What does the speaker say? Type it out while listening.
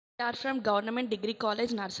are from Government Degree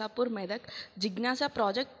College, Narsapur, Medak, Jignasa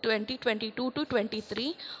Project 2022 to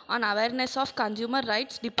 23 on awareness of consumer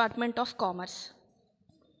rights, Department of Commerce.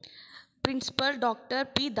 Principal Dr.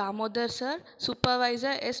 P. Damodar Sir,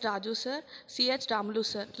 Supervisor S. Raju Sir, C. H. Ramlu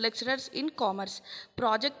Sir, Lecturers in Commerce.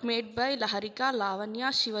 Project made by Laharika,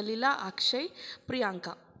 Lavanya, Shivalila, Akshay,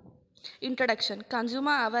 Priyanka. Introduction.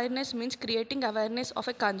 Consumer awareness means creating awareness of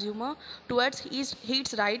a consumer towards his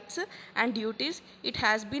rights and duties. It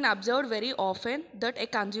has been observed very often that a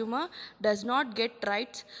consumer does not get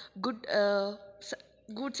rights,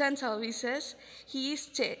 goods and services. He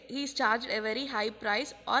is charged a very high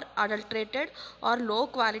price, or adulterated or low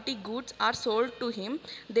quality goods are sold to him.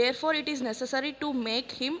 Therefore, it is necessary to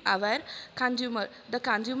make him aware. The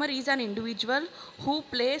consumer is an individual who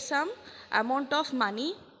pays some amount of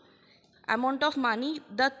money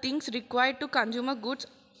the things required to consumer goods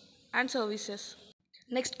and services.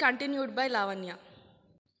 Next, continued by Lavanya.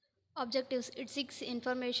 Objectives: it seeks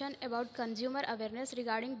information about consumer awareness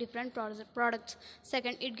regarding different products.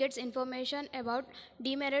 Second, it gets information about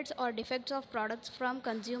demerits or defects of products from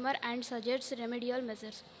consumer and suggests remedial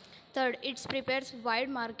measures. Third, it prepares wide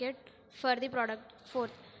market for the product.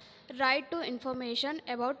 Fourth, right to information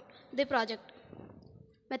about the project.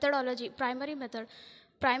 Methodology: primary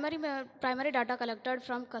data collected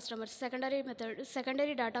from customers. Secondary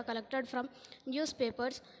data collected from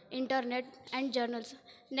newspapers, internet and journals.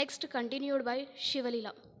 Next, continued by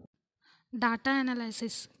Shivalila. Data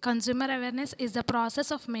analysis. Consumer awareness is the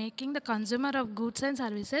process of making the consumer of goods and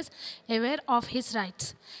services aware of his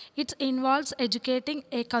rights. It involves educating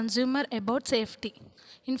a consumer about safety,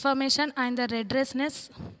 information and the redressness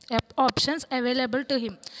options available to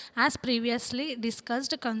him. As previously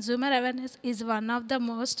discussed, consumer awareness is one of the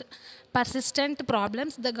most persistent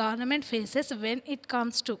problems the government faces when it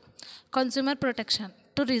comes to consumer protection.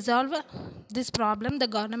 To resolve this problem, the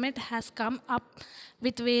government has come up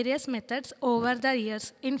with various methods over the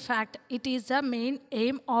years. In fact, it is the main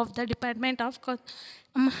aim of the Department of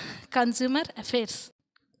Consumer Affairs.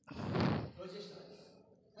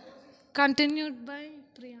 Continued by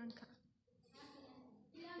Priyanka.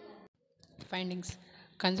 Findings.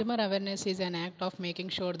 Consumer awareness is an act of making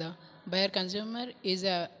sure the buyer consumer is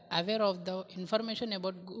aware of the information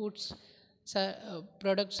about goods,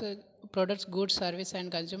 products, goods, service,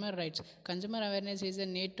 and consumer rights. Consumer awareness is a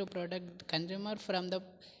need to protect consumer from the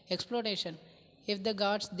exploitation. If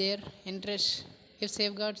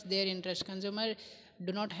safeguards their interest, consumer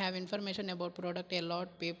do not have information about product. A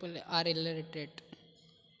lot people are illiterate.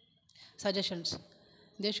 Suggestions: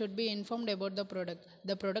 they should be informed about the product.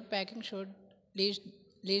 The product packing should list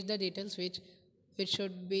the details which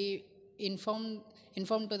should be informed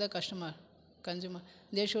to the consumer.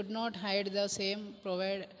 They should not hide the same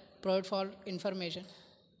provide for information.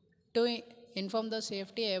 To inform the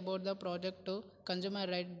safety about the product to consumer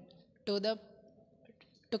right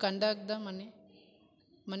to conduct the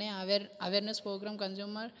money awareness program.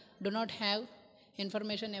 Consumer do not have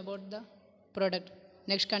information about the product.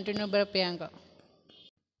 Next, continue by Priyanka.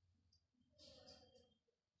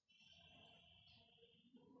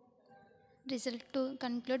 Result: to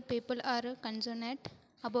conclude, people are concerned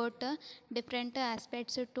about different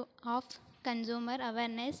aspects of consumer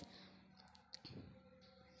awareness.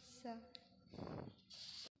 So,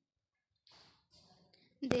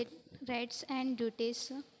 their rights and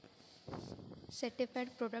duties,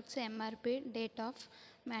 certified products, MRP, date of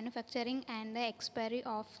manufacturing and the expiry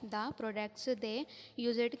of the products they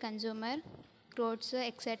used, consumer codes,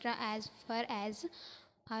 etc. as far as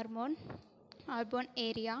urban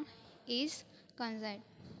area is concerned.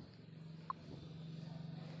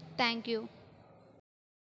 Thank you.